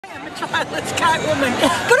I'm a childless cat woman,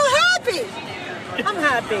 but I'm happy. I'm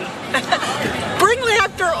happy. Bring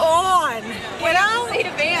laughter on, you know? Say to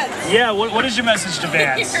Vance. Yeah, what is your message to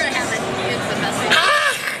Vance? You're gonna have to use the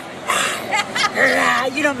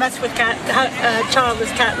message. You don't mess with childless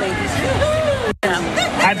cat ladies. No.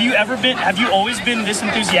 Have you always been this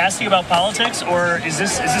enthusiastic about politics, or is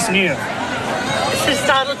this new? Since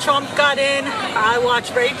Donald Trump got in, I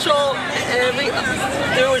watched Rachel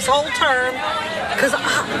through his whole term because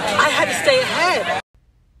I had to stay ahead.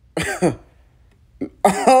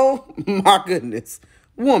 Oh my goodness,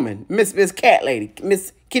 woman, Miss Cat Lady,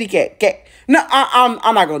 Miss Kitty Cat. No,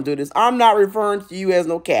 I'm not gonna do this. I'm not referring to you as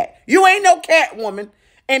no cat. You ain't no cat, woman.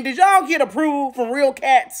 And did y'all get approval from real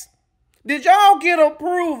cats? Did y'all get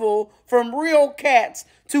approval from real cats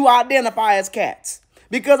to identify as cats?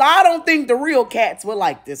 Because I don't think the real cats were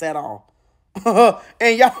like this at all.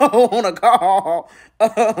 And y'all want to call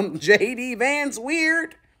J.D. Vance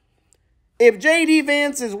weird? If J.D.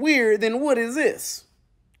 Vance is weird, then what is this?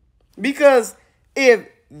 Because if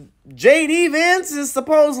J.D. Vance is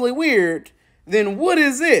supposedly weird, then what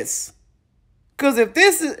is this? Because if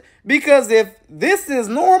this is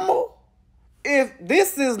normal,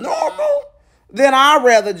 then I'd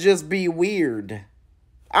rather just be weird.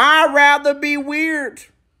 I'd rather be weird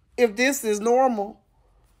if this is normal.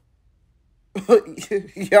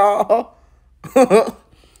 Y'all,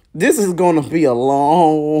 this is going to be a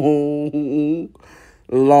long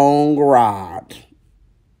ride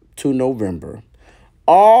to November.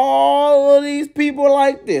 All of these people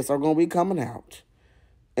like this are going to be coming out.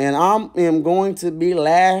 And I am going to be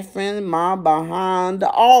laughing my behind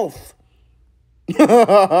off.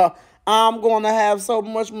 I'm going to have so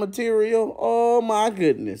much material. Oh, my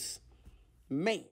goodness. Man.